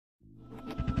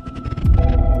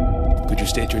you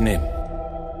state your name?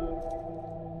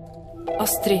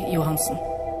 Astrid Johansen.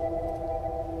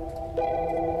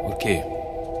 Okay.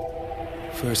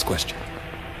 First question.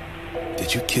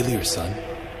 Did you kill your son?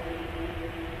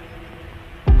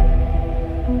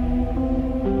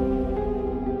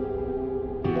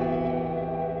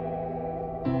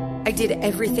 I did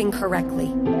everything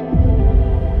correctly.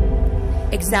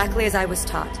 Exactly as I was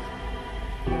taught.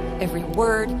 Every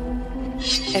word,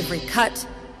 every cut.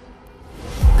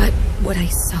 But what I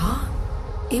saw,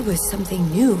 it was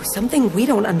something new, something we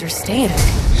don't understand.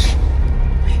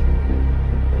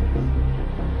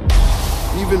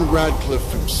 Even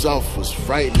Radcliffe himself was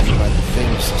frightened by the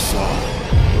things he saw.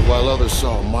 But while others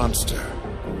saw a monster,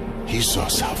 he saw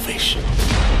salvation.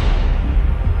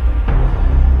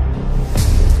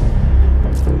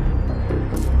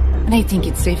 And I think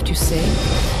it's safe to say,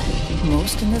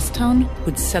 most in this town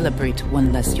would celebrate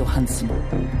one less Johansen.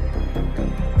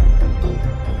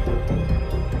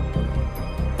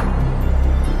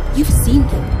 You've seen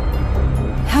them,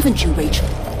 haven't you, Rachel?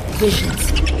 Visions.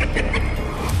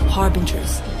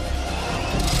 Harbingers.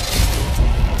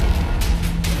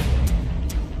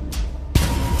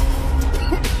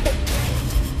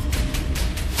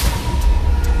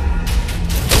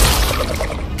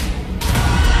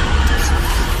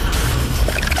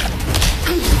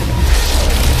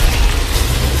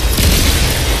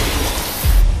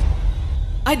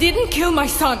 I didn't kill my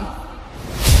son!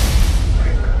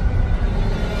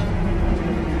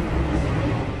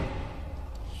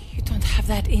 You don't have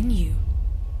that in you.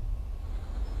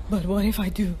 But what if I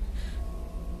do?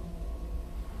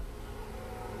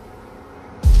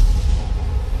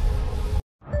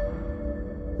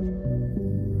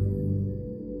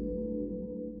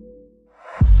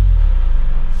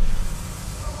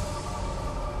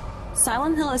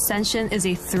 Silent Hill Ascension is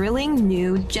a thrilling,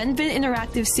 new, Genvid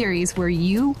interactive series where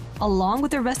you, along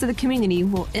with the rest of the community,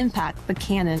 will impact the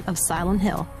canon of Silent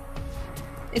Hill.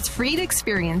 It's free to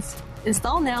experience.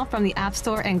 Install now from the App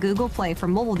Store and Google Play for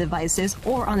mobile devices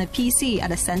or on a PC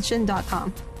at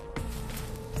Ascension.com.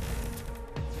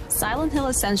 Silent Hill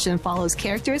Ascension follows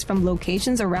characters from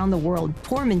locations around the world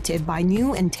tormented by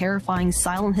new and terrifying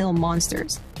Silent Hill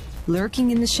monsters. Lurking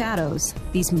in the shadows,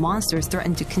 these monsters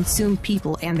threaten to consume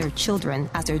people and their children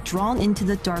as they're drawn into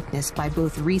the darkness by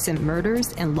both recent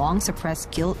murders and long-suppressed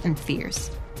guilt and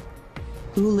fears.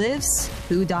 Who lives?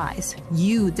 Who dies?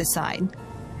 You decide.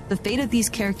 The fate of these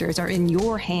characters are in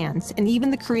your hands, and even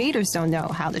the creators don't know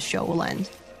how the show will end.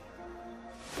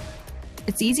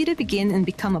 It's easy to begin and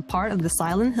become a part of the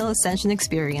Silent Hill Ascension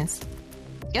experience.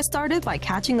 Get started by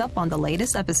catching up on the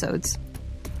latest episodes.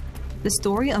 The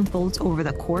story unfolds over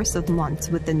the course of months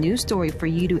with a new story for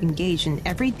you to engage in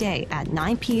every day at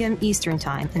 9 p.m. Eastern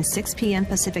Time and 6 p.m.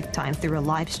 Pacific Time through a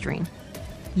live stream.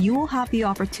 You will have the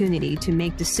opportunity to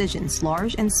make decisions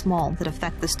large and small that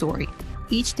affect the story.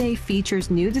 Each day features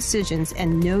new decisions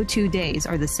and no 2 days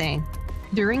are the same.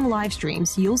 During live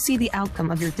streams, you'll see the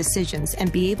outcome of your decisions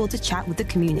and be able to chat with the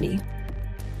community.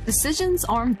 Decisions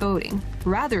aren't voting.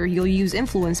 Rather, you'll use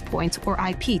influence points or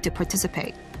IP to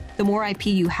participate. The more IP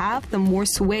you have, the more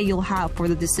sway you'll have for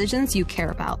the decisions you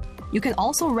care about. You can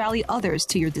also rally others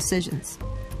to your decisions.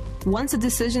 Once a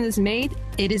decision is made,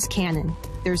 it is canon.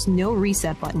 There's no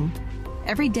reset button.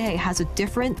 Every day has a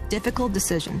different, difficult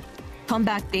decision. Come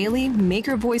back daily, make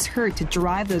your voice heard to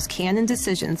drive those canon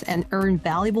decisions and earn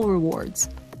valuable rewards.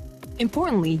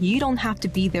 Importantly, you don't have to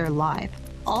be there live.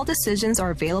 All decisions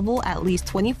are available at least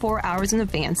 24 hours in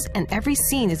advance, and every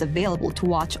scene is available to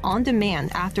watch on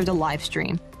demand after the live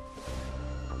stream.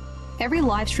 Every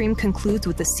live stream concludes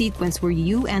with a sequence where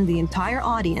you and the entire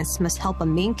audience must help a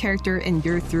main character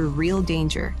endure through real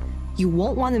danger. You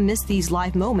won't want to miss these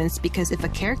live moments because if a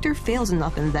character fails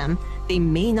enough in them, they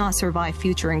may not survive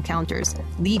future encounters,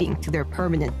 leading to their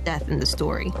permanent death in the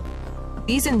story.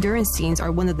 These endurance scenes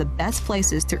are one of the best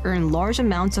places to earn large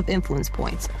amounts of influence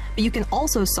points, but you can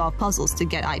also solve puzzles to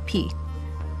get IP.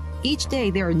 Each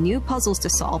day there are new puzzles to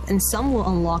solve, and some will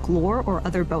unlock lore or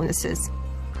other bonuses.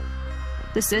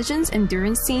 Decisions,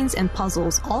 endurance scenes, and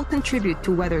puzzles all contribute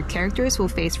to whether characters will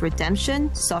face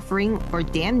redemption, suffering, or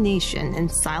damnation in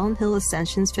Silent Hill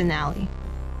Ascension's finale.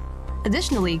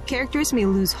 Additionally, characters may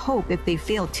lose hope if they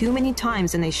fail too many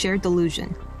times in a shared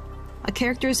delusion. A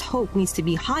character's hope needs to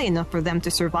be high enough for them to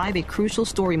survive a crucial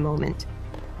story moment.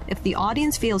 If the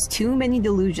audience fails too many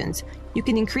delusions, you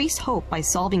can increase hope by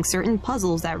solving certain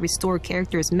puzzles that restore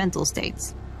characters' mental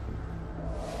states.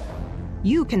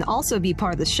 You can also be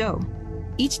part of the show.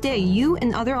 Each day, you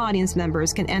and other audience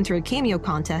members can enter a cameo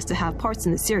contest to have parts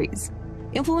in the series.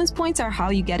 Influence points are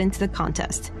how you get into the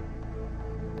contest.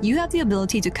 You have the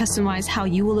ability to customize how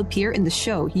you will appear in the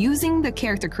show using the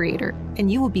character creator,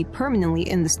 and you will be permanently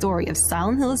in the story of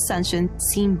Silent Hill Ascension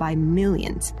seen by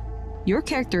millions. Your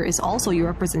character is also your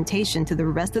representation to the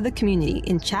rest of the community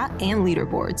in chat and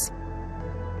leaderboards.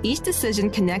 Each decision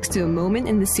connects to a moment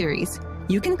in the series.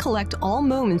 You can collect all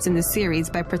moments in the series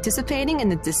by participating in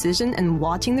the decision and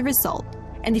watching the result.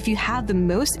 And if you have the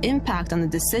most impact on the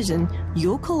decision,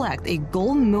 you'll collect a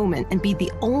gold moment and be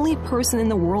the only person in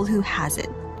the world who has it.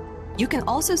 You can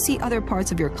also see other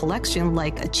parts of your collection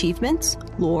like achievements,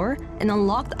 lore, and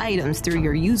unlocked items through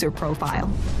your user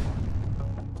profile.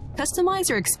 Customize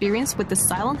your experience with the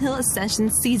Silent Hill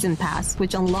Ascension Season Pass,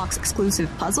 which unlocks exclusive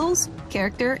puzzles,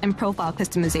 character, and profile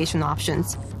customization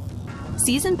options.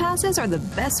 Season Passes are the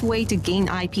best way to gain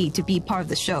IP to be part of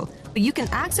the show, but you can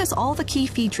access all the key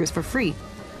features for free.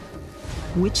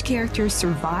 Which characters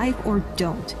survive or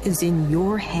don't is in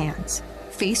your hands.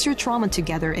 Face your trauma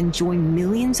together and join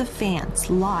millions of fans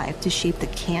live to shape the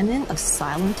canon of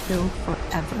Silent Hill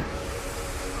forever.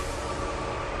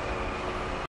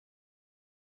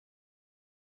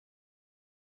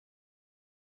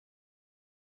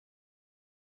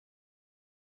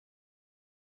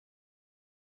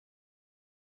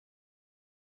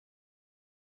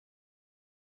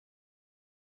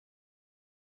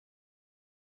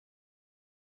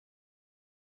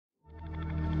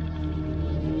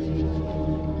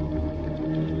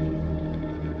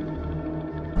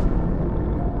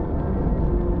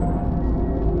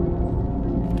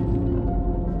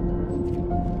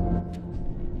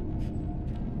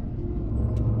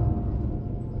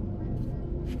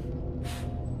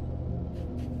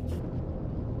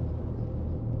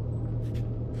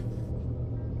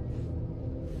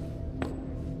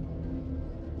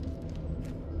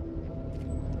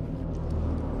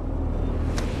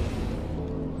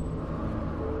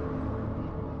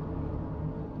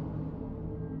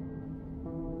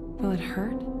 Will it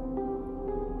hurt?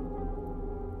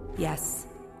 Yes.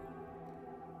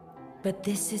 But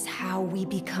this is how we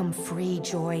become free,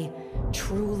 Joy.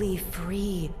 Truly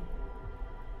free.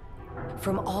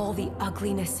 From all the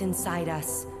ugliness inside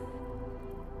us.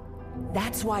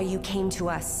 That's why you came to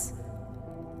us.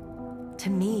 To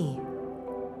me.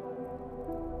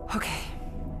 Okay.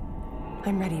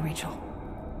 I'm ready, Rachel.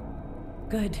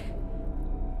 Good.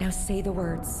 Now say the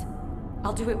words.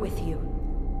 I'll do it with you.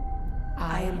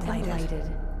 I am blighted.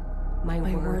 My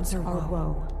words are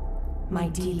woe. My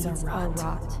deeds are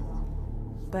rot.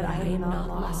 But I am not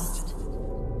lost.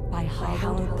 By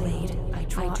hallowed blade, I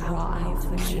draw out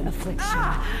my affliction,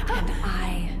 and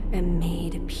I am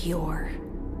made pure.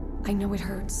 I know it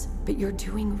hurts, but you're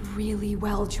doing really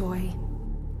well, Joy.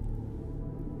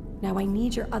 Now I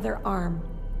need your other arm,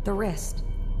 the wrist.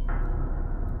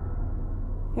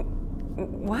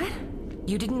 What?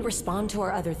 You didn't respond to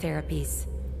our other therapies.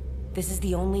 This is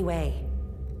the only way.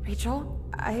 Rachel,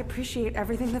 I appreciate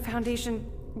everything the Foundation,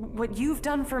 what you've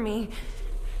done for me,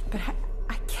 but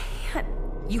I can't.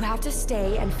 You have to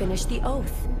stay and finish the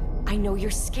oath. I know you're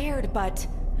scared, but...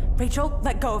 Rachel,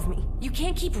 let go of me. You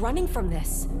can't keep running from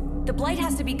this. The blight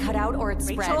has to be cut out or it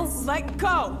spreads. Rachel, let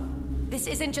go! This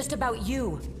isn't just about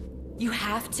you. You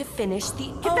have to finish the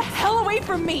oath. Get the hell away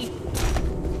from me!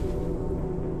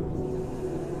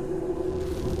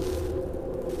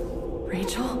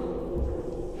 Rachel?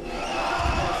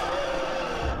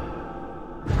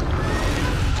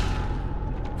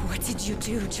 What did you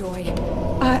do, Joy?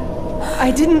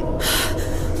 I didn't...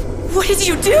 What did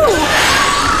you do?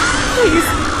 Please,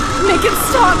 make it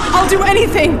stop. I'll do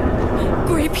anything.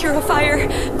 Great Purifier,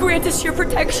 grant us your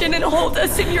protection and hold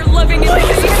us in your loving embrace.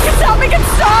 Please, make it stop, make it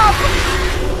stop!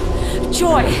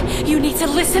 Joy, you need to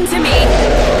listen to me.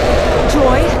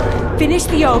 Joy, finish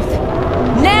the oath.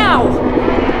 Now!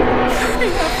 Free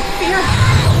of fear,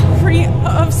 free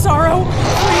of